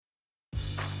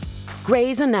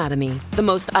Grey's Anatomy, the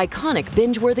most iconic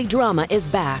binge-worthy drama, is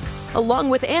back,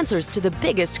 along with answers to the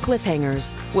biggest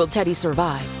cliffhangers. Will Teddy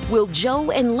survive? Will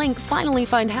Joe and Link finally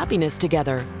find happiness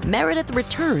together? Meredith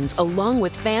returns along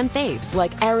with fan faves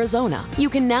like Arizona. You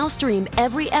can now stream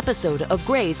every episode of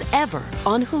Grey's ever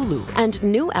on Hulu, and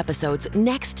new episodes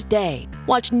next day.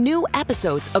 Watch new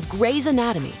episodes of Grey's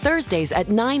Anatomy Thursdays at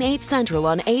 9/8 Central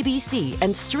on ABC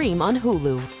and stream on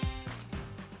Hulu.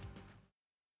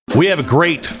 We have a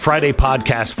great Friday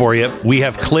podcast for you. We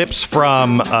have clips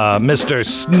from Mr.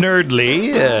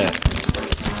 Snerdley.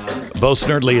 Bo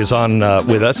Snerdley is on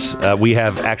with us. We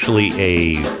have actually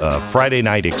a Friday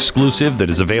night exclusive that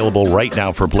is available right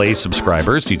now for Blaze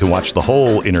subscribers. You can watch the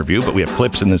whole interview, but we have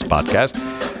clips in this podcast.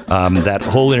 That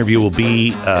whole interview will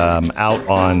be out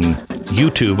on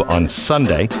YouTube on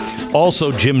Sunday.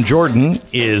 Also, Jim Jordan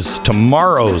is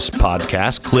tomorrow's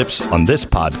podcast, clips on this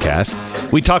podcast.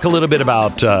 We talk a little bit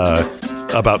about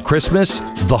Christmas,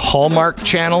 the Hallmark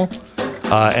channel,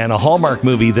 and a Hallmark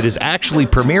movie that is actually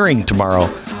premiering tomorrow.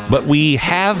 But we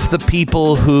have the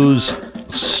people whose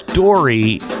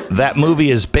story that movie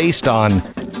is based on,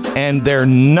 and they're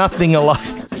nothing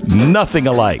alike. Nothing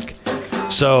alike.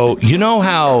 So, you know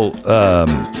how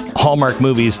Hallmark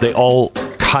movies, they all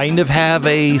kind of have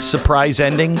a surprise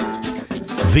ending?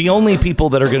 The only people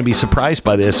that are going to be surprised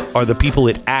by this are the people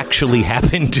it actually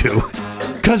happened to,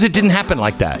 because it didn't happen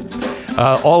like that.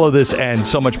 All of this and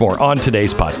so much more on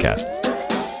today's podcast.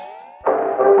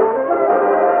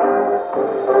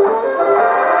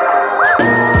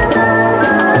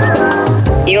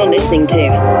 You're listening to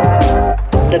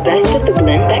the best of the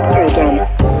Glenn Beck program.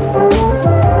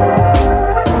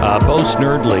 Bo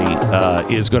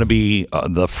Snerdley is going to be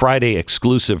the Friday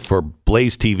exclusive for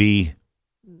Blaze TV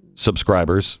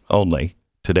subscribers only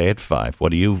today at 5.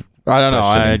 What do you? I don't know.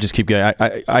 I just keep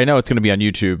getting. I know it's going to be on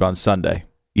YouTube on Sunday.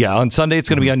 Yeah, on Sunday it's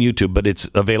going to be on YouTube, but it's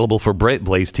available for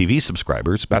Blaze TV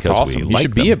subscribers. That's awesome. You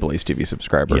should be a Blaze TV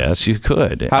subscriber. Yes, you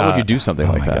could. How would you do something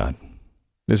like that? God.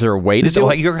 Is there a way to do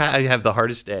it? I have the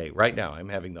hardest day right now. I'm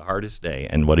having the hardest day,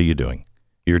 and what are you doing?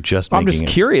 You're just. I'm just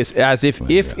curious, as if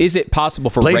is it possible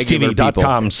for regular people?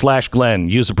 BlazeTV.com/Glenn.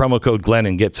 Use the promo code Glenn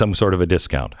and get some sort of a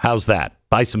discount. How's that?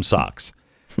 Buy some socks.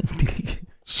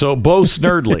 So Bo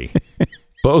Snerdley,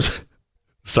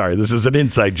 sorry, this is an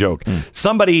inside joke.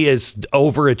 Somebody is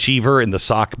overachiever in the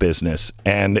sock business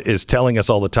and is telling us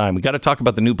all the time, we got to talk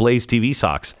about the new Blaze TV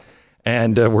socks.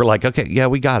 And we're like, okay, yeah,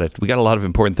 we got it. We got a lot of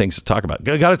important things to talk about.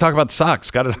 Got to talk about the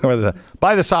socks. Got to talk about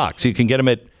buy the socks. You can get them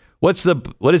at what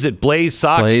is it? Blaze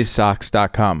Socks.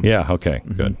 BlazeSocks.com. Yeah. Okay.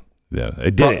 Good. Yeah, I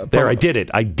did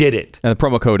it. I did it. And the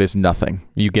promo code is nothing.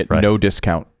 You get no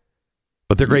discount.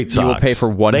 But they're great socks. You will pay for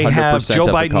 100% They have Joe of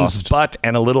the Biden's cost. butt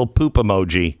and a little poop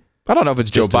emoji. I don't know if it's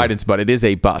Joe Biden's butt. It is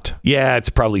a butt. Yeah, it's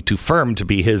probably too firm to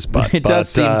be his butt. It does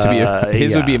seem to be.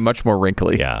 His would be much more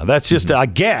wrinkly. Yeah, that's just. I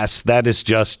guess that is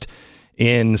just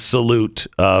in salute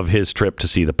of his trip to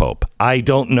see the Pope. I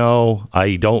don't know.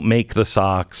 I don't make the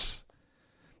socks,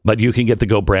 but you can get the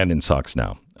Go Brandon socks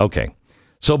now. Okay.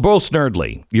 So Bo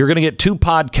Snerdley, you're going to get 2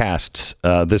 podcasts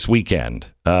this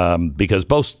weekend because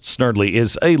Bo Snerdley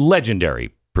is a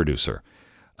legendary producer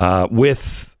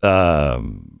with Rush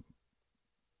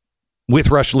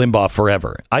Limbaugh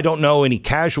forever. I don't know any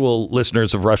casual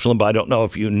listeners of Rush Limbaugh. I don't know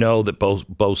if you know that Bo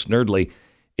Snerdley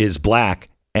is black,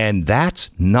 and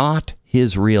that's not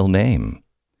his real name.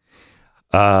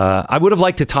 I would have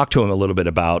liked to talk to him a little bit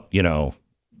about,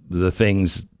 the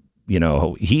things,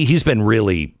 he's been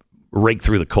really raked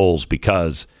through the coals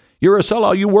because you're a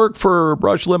sellout. You work for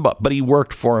Rush Limbaugh, but he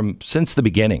worked for him since the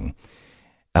beginning.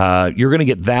 You're going to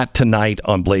get that tonight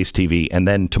on Blaze TV, and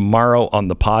then tomorrow on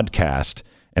the podcast,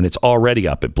 and it's already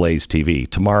up at Blaze TV.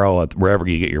 Tomorrow, wherever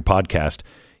you get your podcast,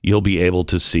 you'll be able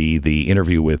to see the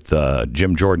interview with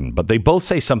Jim Jordan. But they both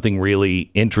say something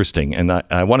really interesting, and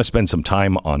I want to spend some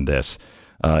time on this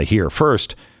here.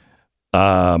 First,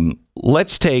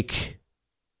 let's take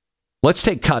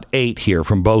cut 8 here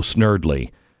from Bo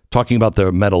Snerdley talking about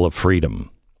the Medal of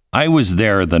Freedom. I was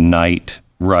there the night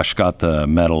Rush got the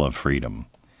Medal of Freedom,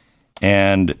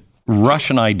 and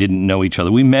Rush and I didn't know each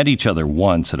other. We met each other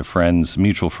once at a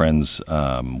mutual friend's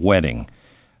wedding.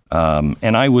 And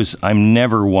I'm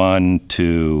never one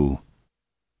to,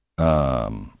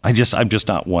 I'm just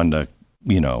not one to,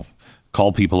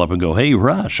 call people up and go, hey,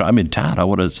 Rush, I'm in town. I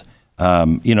want to,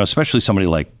 especially somebody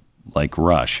like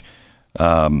Rush.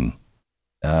 But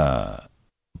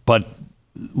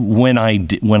when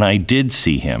I did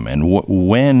see him and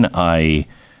when I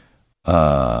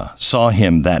saw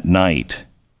him that night,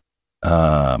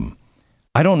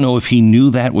 I don't know if he knew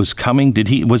that was coming.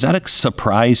 Was that a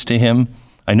surprise to him?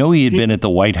 I know he had been at the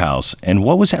White House. And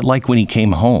what was that like when he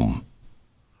came home?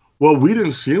 Well, we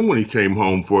didn't see him when he came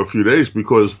home for a few days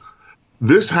because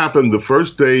this happened the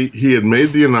first day he had made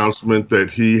the announcement that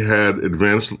he had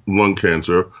advanced lung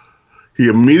cancer. He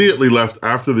immediately left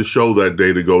after the show that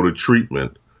day to go to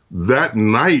treatment. That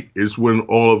night is when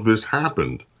all of this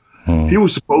happened. He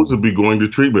was supposed to be going to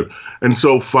treatment. And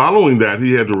so following that,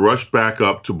 he had to rush back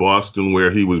up to Boston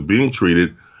where he was being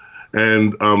treated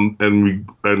and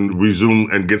resume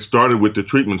and get started with the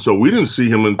treatment. So we didn't see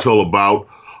him until about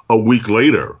a week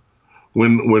later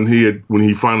when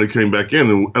he finally came back in.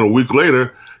 And a week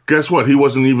later, guess what? He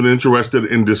wasn't even interested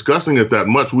in discussing it that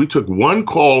much. We took one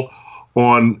call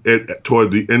on it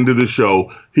toward the end of the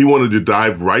show. He wanted to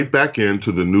dive right back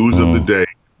into the news of the day,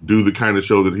 do the kind of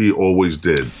show that he always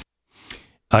did.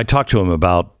 I talked to him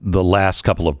about the last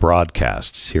couple of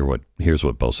broadcasts. Here's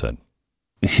what Bo said.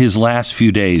 His last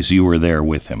few days, you were there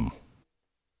with him.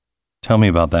 Tell me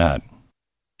about that.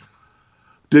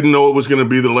 Didn't know it was going to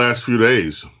be the last few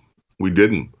days. We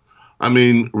didn't. I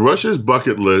mean, Rush's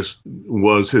bucket list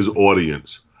was his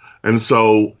audience. And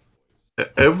so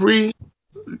every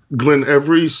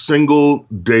single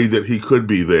day that he could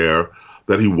be there,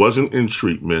 that he wasn't in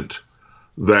treatment,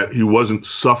 that he wasn't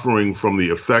suffering from the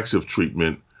effects of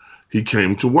treatment, he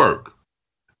came to work.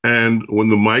 And when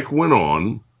the mic went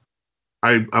on,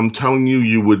 I'm telling you,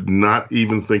 you would not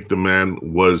even think the man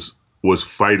was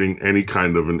fighting any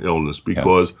kind of an illness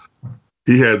because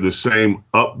he had the same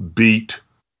upbeat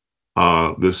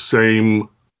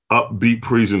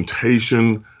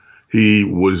presentation. He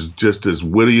was just as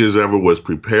witty as ever, was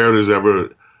prepared as ever.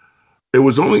 It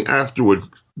was only afterward,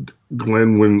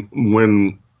 Glenn,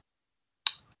 when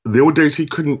there were days he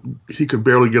could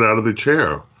barely get out of the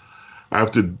chair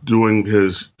after doing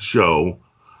his show.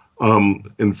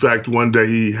 In fact, one day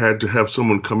he had to have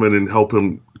someone come in and help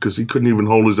him because he couldn't even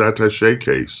hold his attaché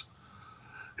case.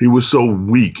 He was so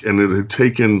weak, and it had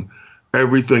taken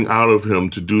everything out of him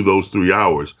to do those 3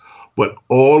 hours. But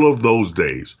all of those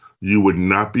days, you would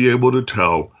not be able to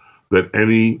tell that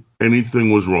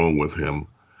anything was wrong with him.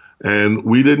 And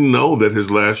we didn't know that his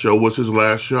last show was his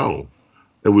last show.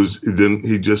 Then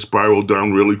he just spiraled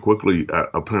down really quickly,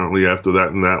 apparently after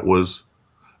that,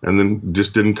 and then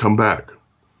just didn't come back.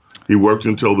 He worked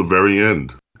until the very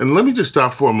end. And let me just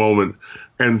stop for a moment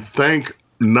and thank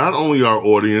not only our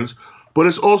audience, but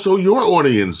it's also your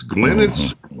audience, Glenn.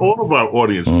 It's all of our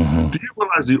audience. Do you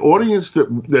realize the audience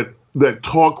that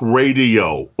talk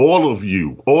radio, all of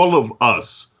you, all of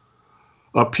us,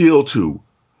 appeal to,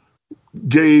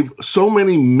 gave so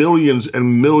many millions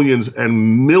and millions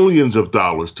and millions of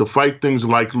dollars to fight things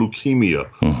like leukemia.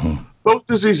 Those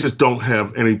diseases don't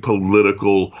have any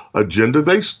political agenda.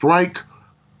 They strike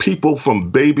people from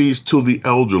babies to the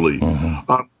elderly.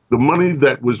 The money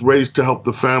that was raised to help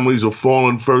the families of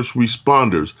fallen first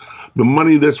responders, the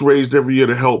money that's raised every year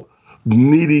to help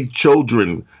needy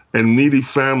children and needy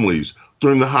families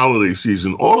during the holiday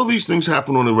season. All of these things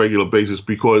happen on a regular basis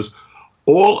because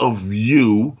all of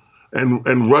you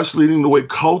and Rush leading the way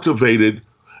cultivated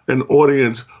an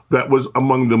audience that was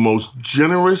among the most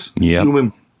generous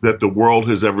human that the world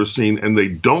has ever seen, and they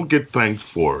don't get thanked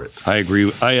for it. I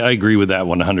agree. I agree with that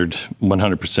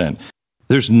 100%.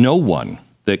 There's no one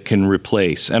that can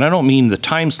replace, and I don't mean the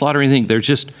time slot or anything. There's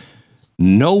just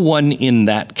no one in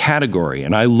that category.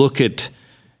 And I look at,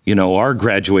 our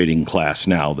graduating class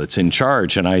now that's in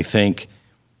charge, and I think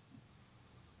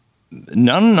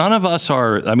none of us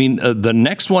are. I mean, the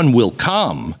next one will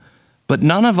come, but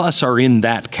none of us are in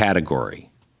that category.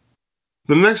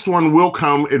 The next one will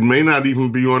come. It may not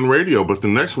even be on radio, but the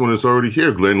next one is already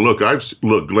here, Glenn. Look,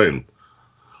 Glenn,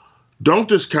 don't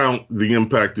discount the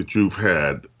impact that you've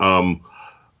had.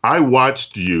 I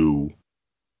watched you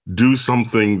do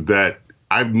something that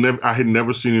I had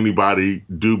never seen anybody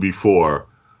do before,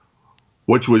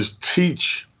 which was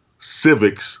teach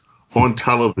civics on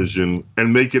television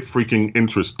and make it freaking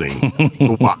interesting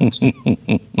to watch.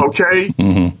 Okay?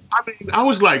 I mean, I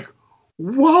was like,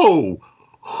 whoa,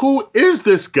 who is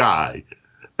this guy?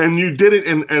 And you did it.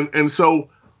 And so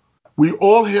we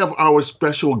all have our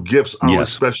special gifts, our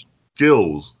special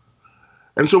skills.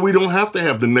 And so we don't have to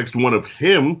have the next one of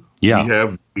him. Yeah. We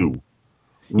have you.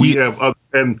 We have other,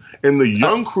 and the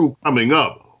young crew coming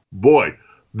up, boy,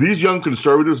 these young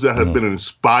conservatives that have been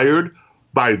inspired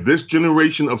by this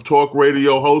generation of talk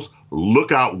radio hosts,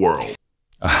 look out, world.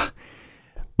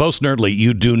 Bo Snerdley,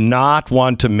 you do not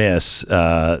want to miss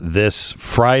this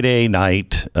Friday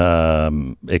night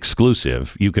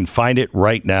exclusive. You can find it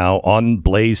right now on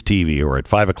Blaze TV or at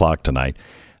 5 o'clock tonight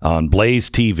on Blaze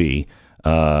TV.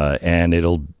 And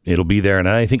it'll be there. And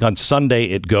I think on Sunday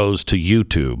it goes to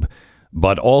YouTube.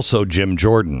 But also Jim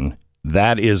Jordan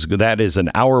That is an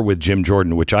hour with Jim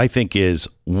Jordan, which I think is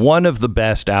one of the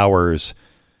best hours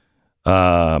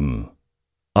of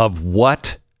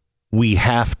what we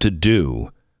have to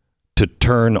do to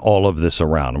turn all of this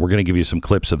around. We're going to give you some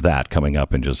clips of that coming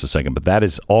up in just a second, but that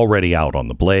is already out on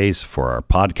the Blaze for our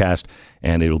podcast,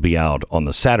 and it'll be out on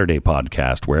the Saturday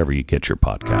podcast, wherever you get your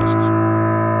podcasts.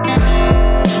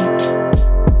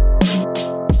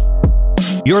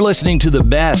 You're listening to the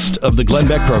best of the Glenn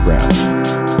Beck program.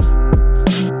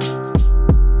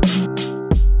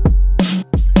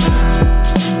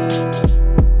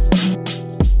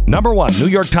 Number one, New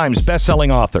York Times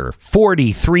bestselling author,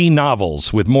 43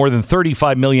 novels with more than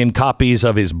 35 million copies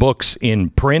of his books in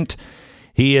print.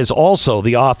 He is also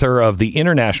the author of the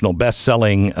international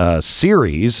bestselling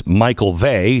series, Michael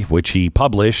Vey, which he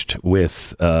published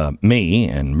with me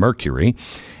and Mercury.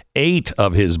 8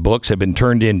 of his books have been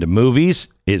turned into movies.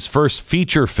 His first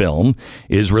feature film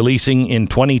is releasing in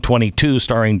 2022,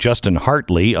 starring Justin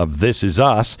Hartley of This Is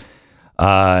Us.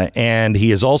 And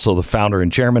he is also the founder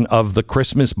and chairman of the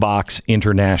Christmas Box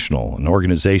International, an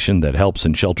organization that helps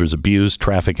and shelters abused,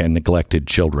 trafficked, and neglected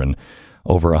children.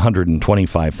 Over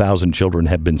 125,000 children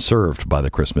have been served by the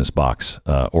Christmas Box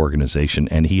organization,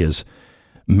 and he is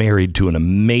married to an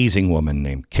amazing woman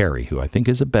named Carrie, who I think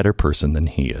is a better person than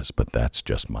he is, but that's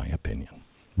just my opinion.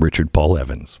 Richard Paul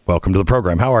Evans, welcome to the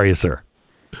program. How are you, sir?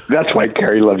 That's why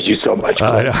Carrie loves you so much.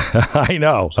 I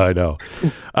know.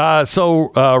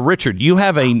 So, Richard, you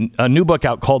have a new book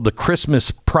out called The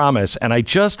Christmas Promise, and I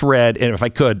just read, and if I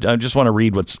could, I just want to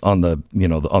read what's on the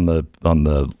on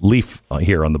the leaf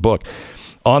here on the book.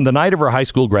 On the night of her high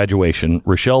school graduation,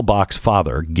 Rochelle Bach's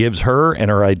father gives her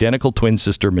and her identical twin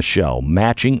sister Michelle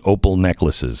matching opal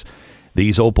necklaces.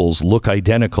 These opals look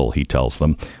identical, he tells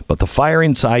them, but the fire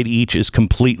inside each is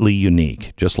completely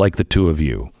unique, just like the two of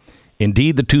you.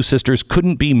 Indeed, the two sisters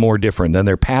couldn't be more different, and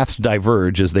their paths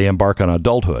diverge as they embark on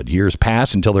adulthood. Years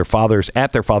pass until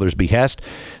at their father's behest,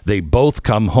 they both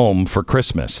come home for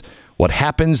Christmas. What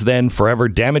happens then forever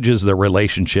damages their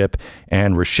relationship,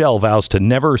 and Rochelle vows to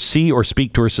never see or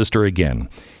speak to her sister again.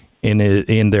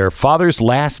 In their father's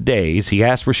last days, he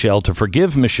asks Rochelle to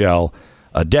forgive Michelle,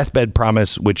 a deathbed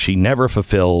promise which she never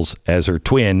fulfills as her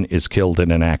twin is killed in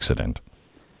an accident.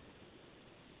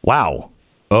 Wow.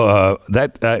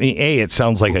 It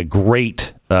sounds like a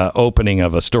great opening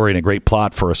of a story and a great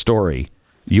plot for a story.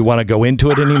 You want to go into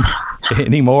it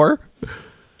any more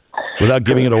without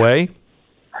giving it away?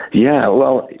 Yeah,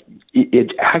 well,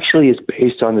 it actually is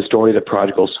based on the story of the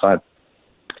prodigal son.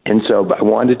 And so I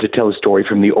wanted to tell a story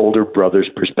from the older brother's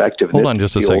perspective. Hold on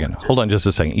just a second.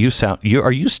 Do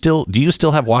you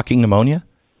still have walking pneumonia?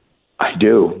 I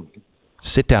do.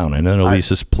 Sit down, and then it'll be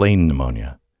just plain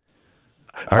pneumonia.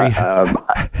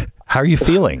 How are you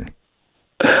feeling?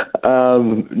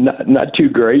 Not too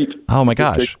great. Oh my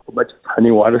gosh! So much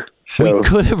honey water. So. We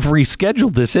could have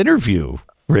rescheduled this interview,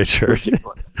 Richard.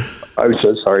 I'm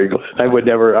so sorry, Glenn. I would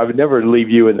never leave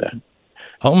you in that.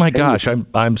 Oh my gosh!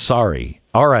 I'm sorry.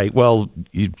 All right. Well,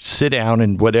 you sit down,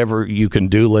 and whatever you can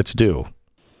do, let's do.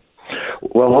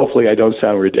 Well, hopefully I don't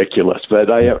sound ridiculous,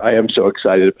 but I am so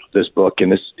excited about this book,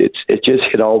 and it just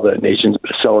hit all the nation's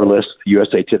bestseller list,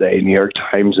 USA Today, New York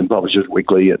Times, and Publishers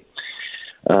Weekly. And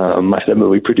I had a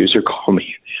movie producer call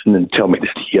me and then tell me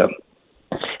that he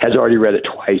has already read it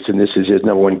twice, and this is his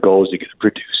number one goal is to get it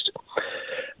produced.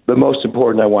 But most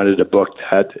important, I wanted a book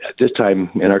that at this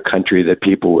time in our country that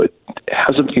people would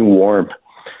have something warm.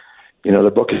 You know,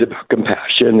 the book is about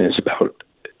compassion. It's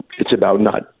about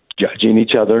not judging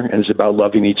each other, and it's about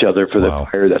loving each other for the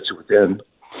fire that's within.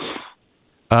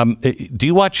 Do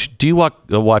you watch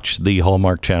the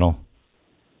Hallmark channel?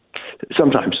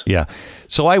 Sometimes. Yeah.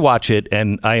 So I watch it,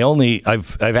 and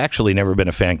I've actually never been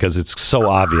a fan because it's so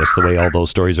obvious the way all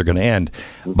those stories are going to end.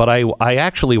 But I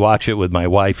actually watch it with my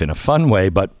wife in a fun way,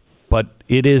 but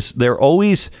they're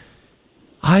always,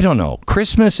 I don't know.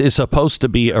 Christmas is supposed to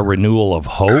be a renewal of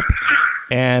hope,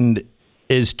 and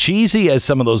as cheesy as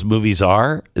some of those movies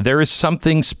are, there is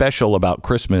something special about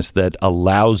Christmas that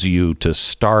allows you to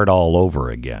start all over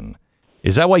again.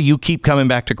 Is that why you keep coming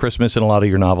back to Christmas in a lot of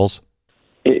your novels?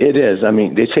 It is. I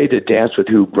mean, they say to dance with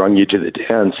who brung you to the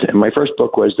dance. And my first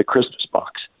book was The Christmas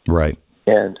Box. Right.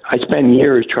 And I spent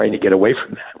years trying to get away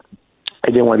from that. I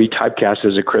didn't want to be typecast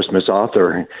as a Christmas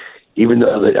author, even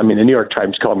though, the New York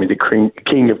Times called me the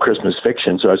king of Christmas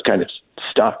fiction, so I was kind of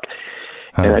stuck.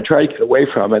 And I tried to get away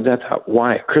from it, and I thought,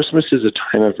 why? Christmas is a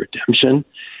time of redemption.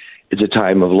 It's a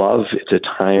time of love. It's a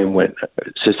time when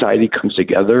society comes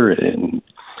together, and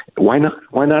why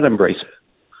not embrace it?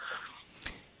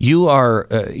 You are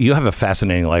you have a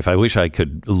fascinating life. I wish I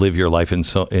could live your life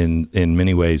in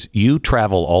many ways. You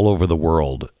travel all over the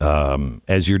world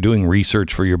as you're doing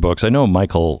research for your books. I know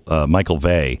Michael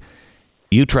Vey.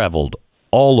 You traveled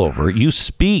all over. You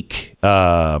speak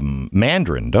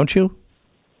Mandarin, don't you?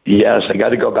 Yes, I got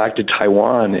to go back to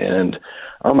Taiwan, and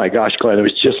oh my gosh, Glenn, it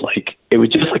was just like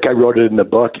I wrote it in the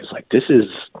book. It's like it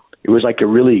was like it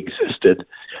really existed.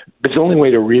 But the only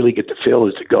way to really get the feel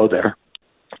is to go there.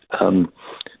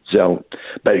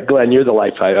 But Glenn, you're the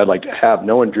life I'd like to have.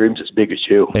 No one dreams as big as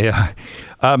you. Yeah.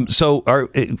 So are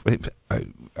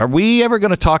we ever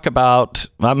going to talk about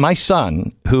my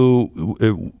son,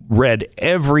 who read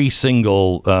every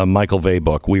single Michael Vey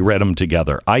book? We read them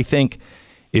together. I think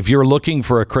if you're looking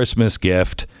for a Christmas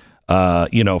gift,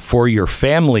 for your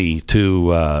family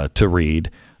to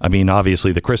read, I mean,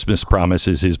 obviously The Christmas Promise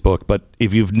is his book, but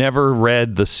if you've never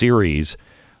read the series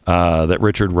that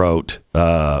Richard wrote,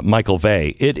 Michael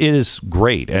Vey, it is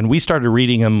great. And we started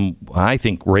reading them, I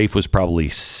think Rafe was probably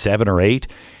 7 or 8.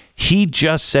 He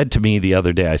just said to me the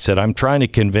other day, I said, I'm trying to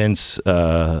convince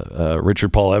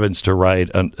Richard Paul Evans to write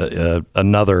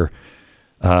another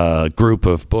group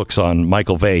of books on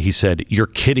Michael Vey. He said, you're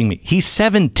kidding me. He's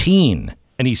 17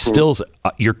 and he's still,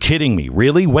 you're kidding me.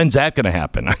 Really? When's that going to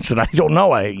happen? I said, I don't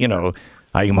know.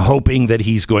 I'm hoping that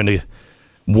he's going to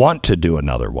want to do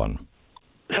another one.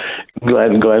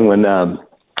 Glenn, when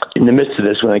in the midst of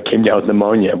this, when I came down with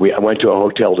pneumonia, I went to a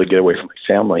hotel to get away from my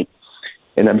family,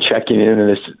 and I'm checking in,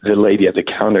 and the lady at the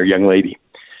counter, young lady,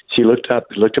 she looked at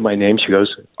my name. She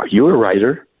goes, "Are you a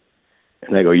writer?"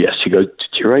 And I go, "Yes." She goes,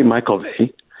 "Did you write Michael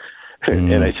Vey?"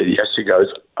 And I said, "Yes." She goes,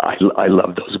 I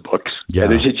love those books." Yeah.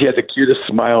 And she had the cutest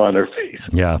smile on her face.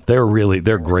 Yeah, they're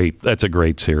great. That's a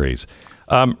great series.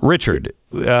 Richard,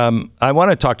 I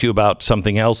want to talk to you about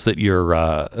something else that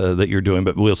you're doing,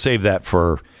 but we'll save that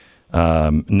for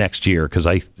next year,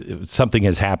 because something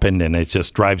has happened and it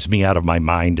just drives me out of my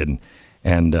mind,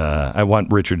 and I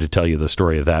want Richard to tell you the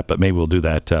story of that, but maybe we'll do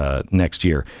that next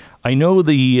year. I know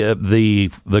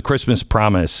the Christmas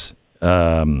Promise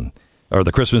or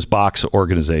the Christmas Box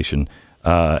organization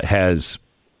has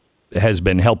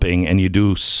been helping, and you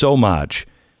do so much.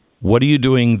 What are you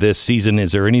doing this season?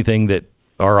 Is there anything that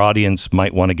our audience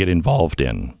might want to get involved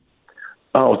in?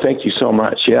 Oh, thank you so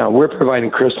much. Yeah, we're providing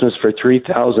Christmas for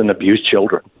 3,000 abused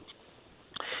children.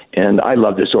 And I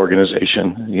love this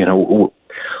organization.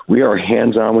 We are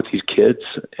hands-on with these kids,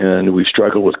 and we've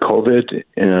struggled with COVID.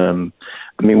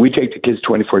 We take the kids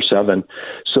 24/7.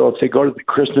 So if they go to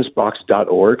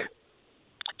thechristmasbox.org,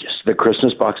 just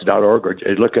thechristmasbox.org, or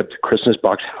look at the Christmas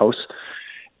Box House,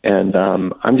 and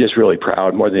I'm just really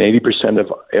proud. More than 80%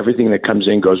 of everything that comes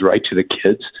in goes right to the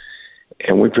kids.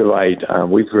 And we've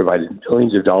provided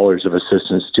millions of dollars of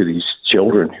assistance to these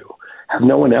children who have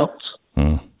no one else.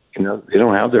 They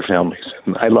don't have their families.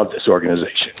 And I love this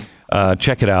organization.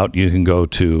 Check it out. You can go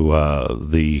to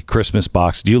the Christmas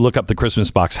Box. Do you look up the Christmas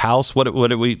Box House?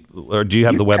 Or do you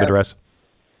have the web address?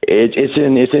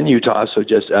 It's in Utah. So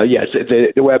just yes,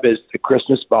 the web is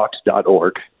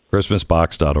thechristmasbox.org.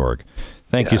 Christmasbox.org.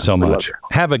 Thank you so much.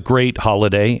 Have a great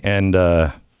holiday and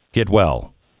get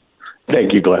well.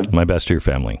 Thank you, Glenn. My best to your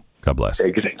family. God bless.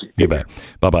 Thank you. You bet.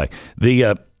 Bye-bye.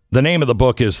 The name of the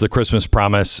book is The Christmas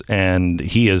Promise, and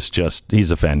he's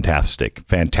a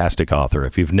fantastic author.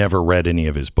 If you've never read any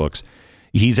of his books,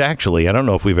 he's actually, I don't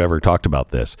know if we've ever talked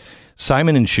about this,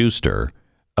 Simon & Schuster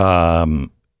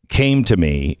came to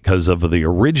me because of the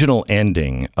original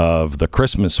ending of The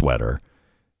Christmas Sweater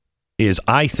is,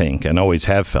 I think, and always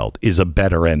have felt, is a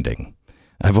better ending.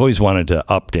 I've always wanted to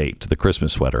update The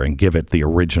Christmas Sweater and give it the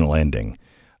original ending.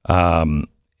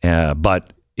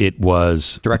 But it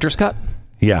was... Director's cut?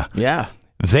 Yeah. Yeah.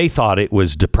 They thought it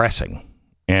was depressing.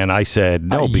 And I said,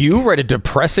 no. You read a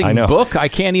depressing book? I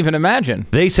can't even imagine.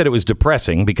 They said it was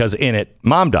depressing because in it,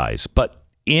 Mom dies. But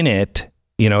in it,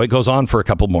 it goes on for a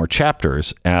couple more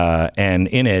chapters. And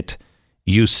in it,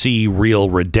 you see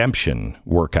real redemption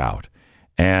work out.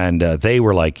 And they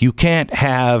were like, you can't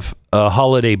have a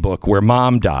holiday book where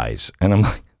Mom dies. And I'm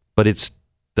like, but it's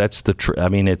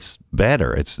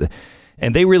better.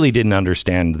 And they really didn't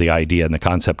understand the idea and the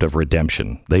concept of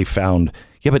redemption. They found,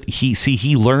 but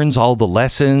he learns all the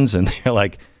lessons, and they're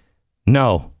like,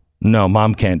 no,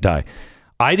 Mom can't die.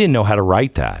 I didn't know how to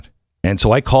write that. And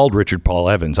so I called Richard Paul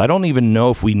Evans. I don't even know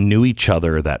if we knew each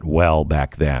other that well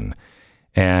back then.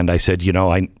 And I said,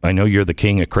 I know you're the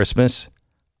king of Christmas.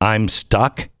 I'm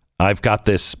stuck. I've got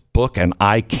this book and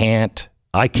I can't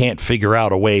figure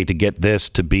out a way to get this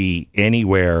to be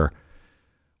anywhere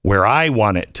where I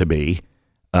want it to be.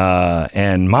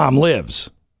 And Mom lives.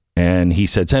 And he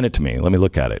said, send it to me. Let me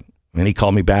look at it. And he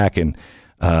called me back, and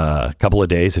a couple of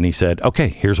days, and he said, okay,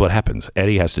 here's what happens.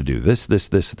 Eddie has to do this, this,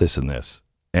 this, this, and this.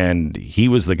 And he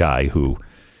was the guy who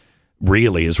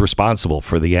really is responsible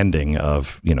for the ending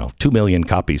of, 2 million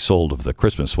copies sold of the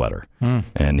Christmas sweater.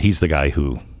 And he's the guy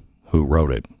who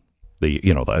wrote it. Are you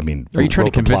trying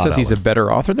to convince us he's a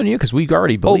better author than you? Because we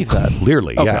already believe that.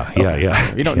 Clearly, okay.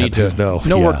 Yeah. You don't need to.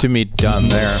 No work to be done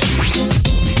there.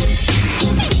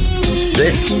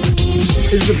 This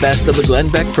is the best of the Glenn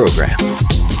Beck program.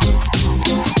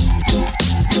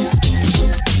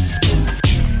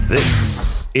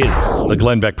 This is the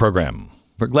Glenn Beck program.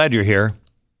 We're glad you're here.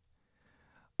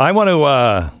 I want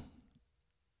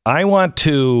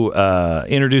to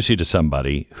introduce you to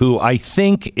somebody who I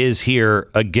think is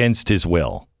here against his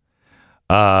will.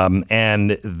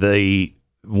 And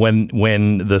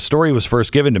when the story was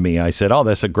first given to me, I said, "Oh,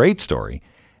 that's a great story."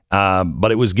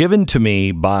 But it was given to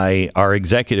me by our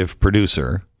executive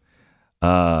producer,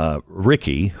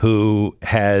 Ricky, who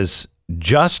has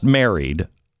just married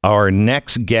our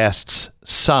next guest's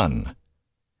son.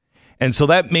 And so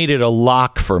that made it a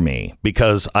lock for me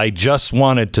because I just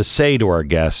wanted to say to our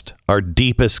guest our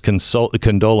deepest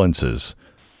condolences.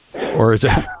 Or is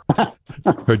it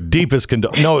her deepest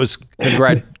condolences? No, it was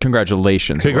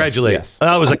congratulations. Congratulations.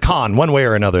 Yes. It was a con, one way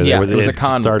or another. Yeah, it was a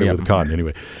con. Started with a con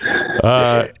anyway.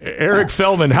 Eric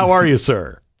Fellman, how are you,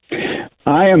 sir?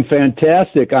 I am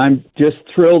fantastic. I'm just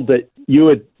thrilled that you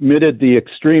admitted the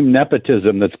extreme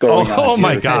nepotism that's going on. Oh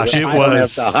my gosh, it was. I don't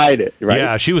have to hide it, right?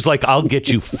 Yeah, she was like, "I'll get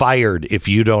you fired if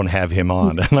you don't have him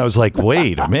on," and I was like,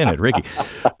 "Wait a minute, Ricky."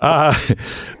 But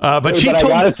I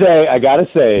gotta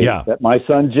say that my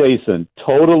son Jason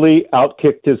totally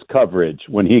outkicked his coverage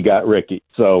when he got Ricky.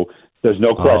 So there's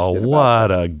no question. Oh, what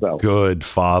a good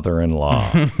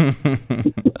father-in-law.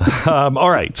 All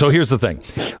right, so here's the thing.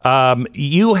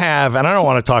 You have, and I don't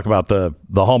want to talk about the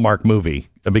Hallmark movie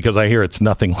because I hear it's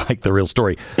nothing like the real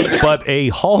story, but a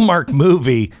Hallmark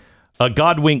movie, A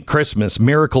Godwink Christmas,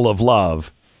 Miracle of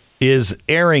Love, is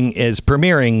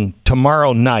premiering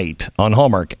tomorrow night on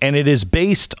Hallmark, and it is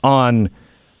based on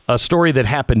a story that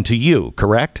happened to you,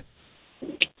 correct?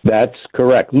 That's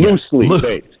correct. Loosely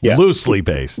based. Yeah. Loosely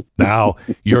based. Now,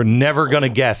 you're never going to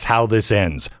guess how this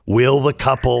ends. Will the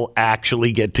couple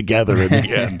actually get together in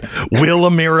the end? Will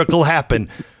a miracle happen?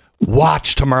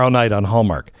 Watch tomorrow night on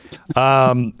Hallmark.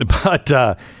 But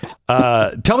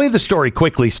tell me the story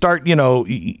quickly. Start, you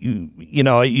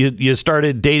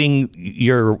started dating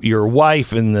your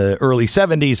wife in the early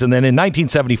 70s, and then in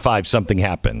 1975 something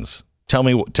happens. Tell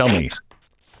me.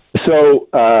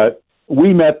 So,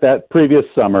 we met that previous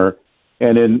summer,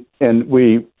 and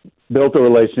we built a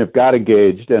relationship, got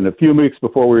engaged, and a few weeks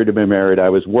before we were to be married, I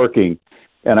was working,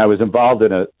 and I was involved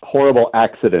in a horrible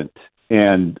accident,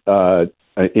 and I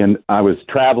was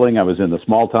traveling. I was in the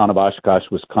small town of Oshkosh,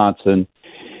 Wisconsin,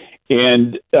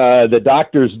 and the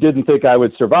doctors didn't think I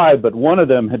would survive, but one of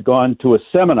them had gone to a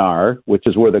seminar, which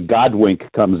is where the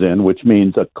Godwink comes in, which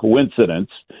means a coincidence.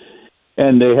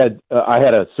 And I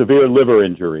had a severe liver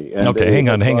injury. And okay, hang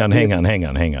on.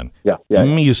 Yeah.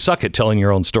 You suck at telling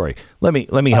your own story. Let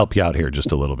me help you out here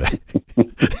just a little bit.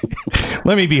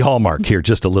 Let me be Hallmark here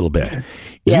just a little bit.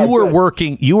 You were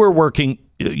working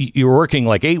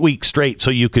like 8 weeks straight so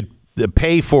you could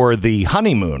pay for the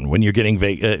honeymoon when you're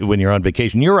when you're on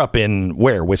vacation. You're up in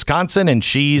where? Wisconsin, and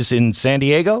she's in San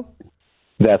Diego?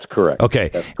 That's correct. Okay.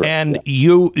 That's correct, and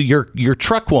your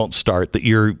truck won't start that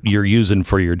you're using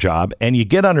for your job, and you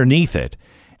get underneath it,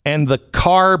 and the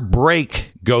car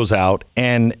brake goes out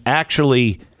and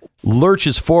actually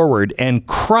lurches forward and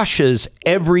crushes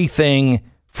everything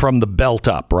from the belt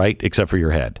up, right? Except for your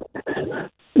head.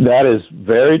 That is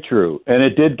very true. And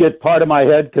it did get part of my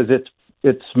head because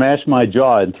it smashed my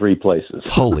jaw in 3 places.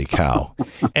 Holy cow.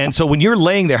 And so when you're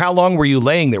laying there, how long were you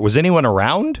laying there? Was anyone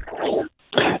around?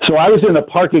 So I was in the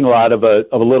parking lot of a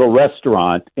little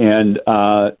restaurant, and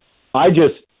I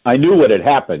knew what had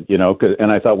happened,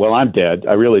 and I thought, well, I'm dead.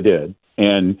 I really did.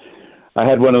 And I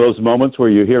had one of those moments where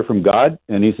you hear from God,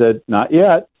 and he said, not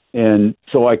yet. And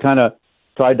so I kind of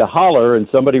tried to holler, and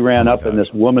somebody ran up, and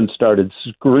this woman started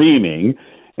screaming,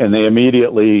 and they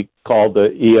immediately called the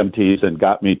EMTs and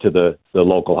got me to the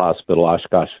local hospital,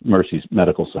 Oshkosh Mercy's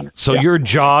Medical Center. So your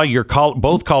jaw,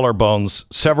 both collarbones,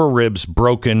 several ribs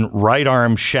broken, right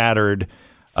arm shattered.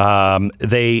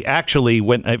 They actually,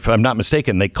 if I'm not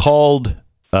mistaken, they called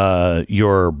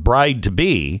your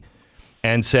bride-to-be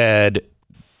and said,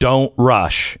 don't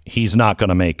rush. He's not going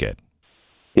to make it.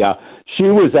 Yeah. She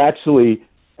was actually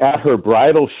at her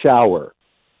bridal shower.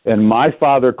 And my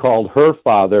father called her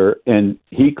father, and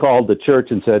he called the church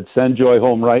and said, send Joy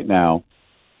home right now.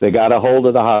 They got a hold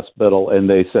of the hospital, and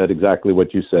they said exactly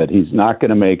what you said. He's not going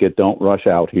to make it. Don't rush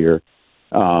out here.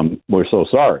 We're so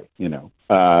sorry,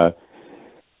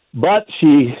 But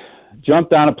she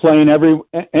jumped on a plane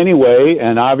anyway,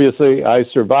 and obviously I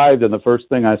survived. And the first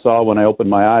thing I saw when I opened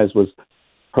my eyes was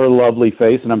her lovely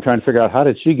face, and I'm trying to figure out how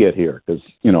did she get here, because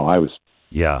I was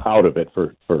out of it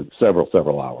for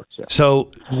several hours. Yeah.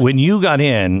 So when you got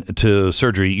in to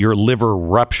surgery, your liver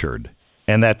ruptured,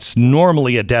 and that's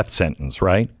normally a death sentence,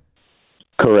 right?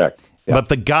 Correct. Yeah. But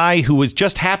the guy who was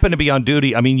just happened to be on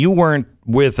duty, I mean, you weren't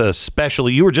with a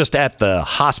specialty, you were just at the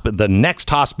hospital, the next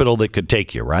hospital that could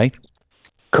take you, right?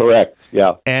 Correct.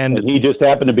 Yeah. And he just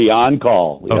happened to be on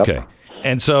call. Yep. Okay.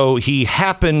 And so he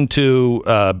happened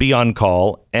to be on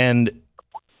call. And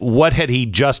what had he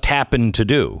just happened to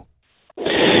do?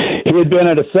 He had been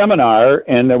at a seminar,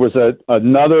 and there was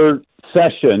another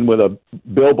session with a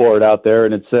billboard out there,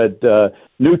 and it said,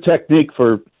 new technique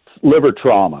for liver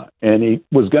trauma. And he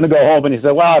was going to go home, and he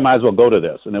said, well, I might as well go to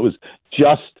this. And it was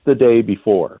just the day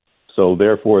before. So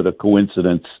therefore, the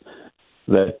coincidence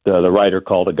that the writer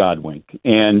called a Godwink.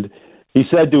 And he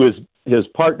said to his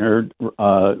partner,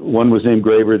 one was named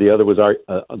Graver, the other was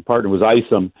partner was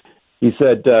Isom. He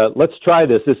said, let's try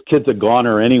this. This kid's a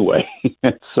goner anyway.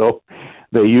 So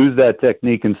they used that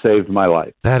technique and saved my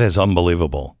life. That is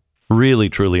unbelievable. Really,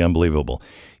 truly unbelievable.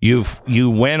 You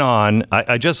went on.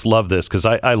 I just love this because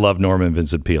I love Norman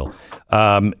Vincent Peale.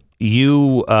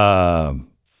 You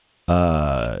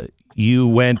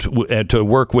went to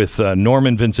work with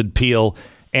Norman Vincent Peale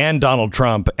and Donald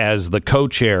Trump as the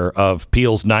co-chair of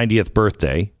Peale's 90th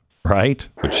birthday, right?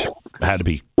 Which had to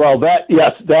be. Well, that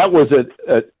was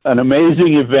an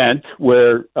amazing event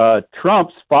where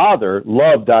Trump's father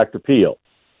loved Dr. Peale.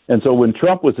 And so when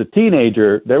Trump was a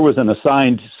teenager, there was an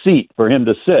assigned seat for him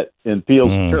to sit in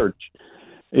Peale's church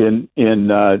in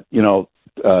 29th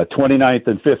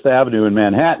and 5th Avenue in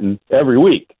Manhattan every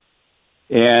week.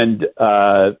 And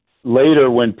later,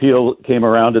 when Peale came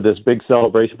around to this big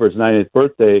celebration for his 90th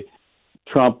birthday,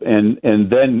 Trump and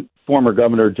then former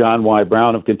Governor John Y.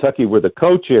 Brown of Kentucky were the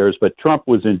co-chairs, but Trump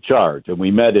was in charge. And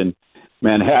we met in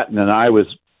Manhattan, and I was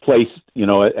placed,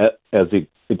 as the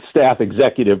staff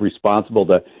executive responsible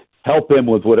to help him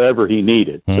with whatever he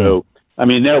needed. So, I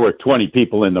mean, there were 20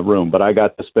 people in the room, but I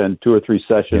got to spend 2 or 3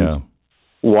 sessions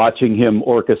watching him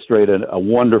orchestrate a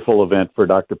wonderful event for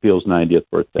Dr. Peale's 90th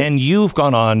birthday. And you've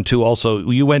gone on to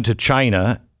you went to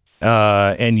China,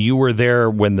 and you were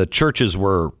there when the churches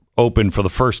were open for the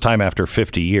first time after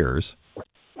 50 years.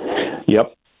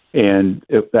 Yep. And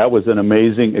that was an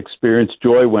amazing experience.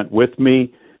 Joy went with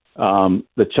me.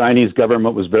 The Chinese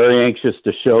government was very anxious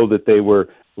to show that they were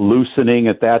loosening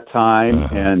at that time.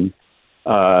 And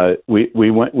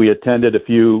we attended a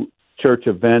few church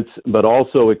events, but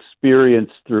also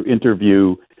experienced through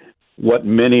interview what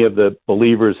many of the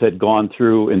believers had gone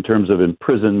through in terms of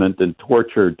imprisonment and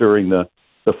torture during the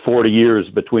 40 years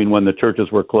between when the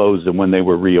churches were closed and when they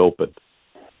were reopened.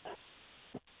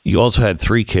 You also had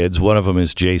 3 kids. One of them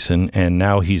is Jason, and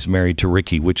now he's married to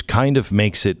Ricky, which kind of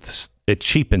makes it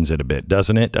cheapens it a bit,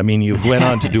 doesn't it? I mean, you've went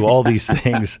on to do all these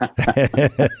things.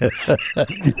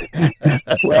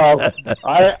 Well,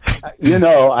 I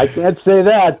can't say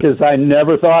that because I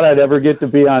never thought I'd ever get to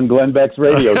be on Glenn Beck's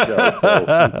radio show.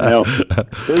 So,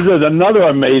 this is another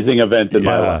amazing event in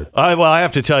my life. I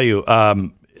have to tell you,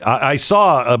 I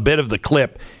saw a bit of the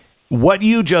clip. What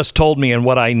you just told me and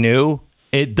what I knew,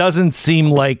 it doesn't seem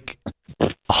like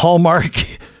Hallmark.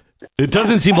 It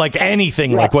doesn't seem like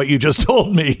anything like what you just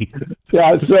told me.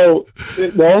 Yeah, so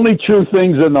the only true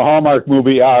things in the Hallmark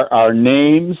movie are our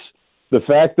names, the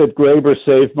fact that Graber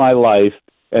saved my life,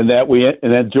 and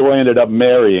that Joy ended up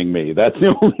marrying me. That's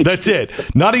the only. That's it.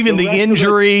 Not even the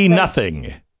injury,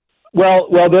 nothing. Well,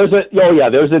 there's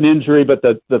an injury, but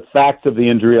the facts of the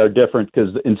injury are different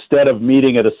because instead of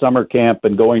meeting at a summer camp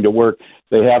and going to work,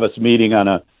 they have us meeting on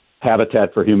a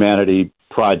Habitat for Humanity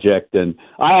project. And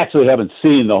I actually haven't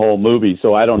seen the whole movie,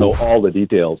 so I don't know all the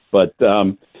details. But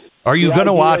are you going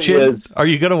to watch it? Are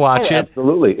you going to watch it?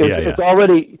 Absolutely. It's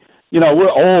already.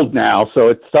 We're old now, so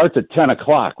it starts at 10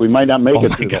 o'clock. We might not make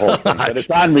it through the whole thing, but it's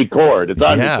on record.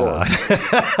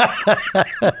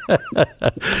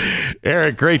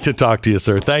 Eric, great to talk to you,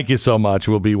 sir. Thank you so much.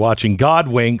 We'll be watching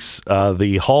Godwinks,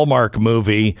 the Hallmark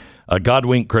movie,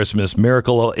 Godwink Christmas,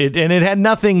 Miracle. And it had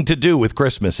nothing to do with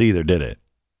Christmas either, did it?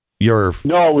 No,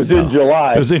 it was in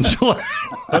July. It was in July.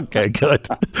 Okay, good.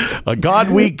 A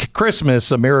Godwink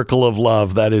Christmas, A Miracle of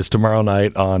Love. That is tomorrow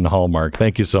night on Hallmark.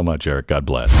 Thank you so much, Eric. God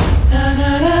bless.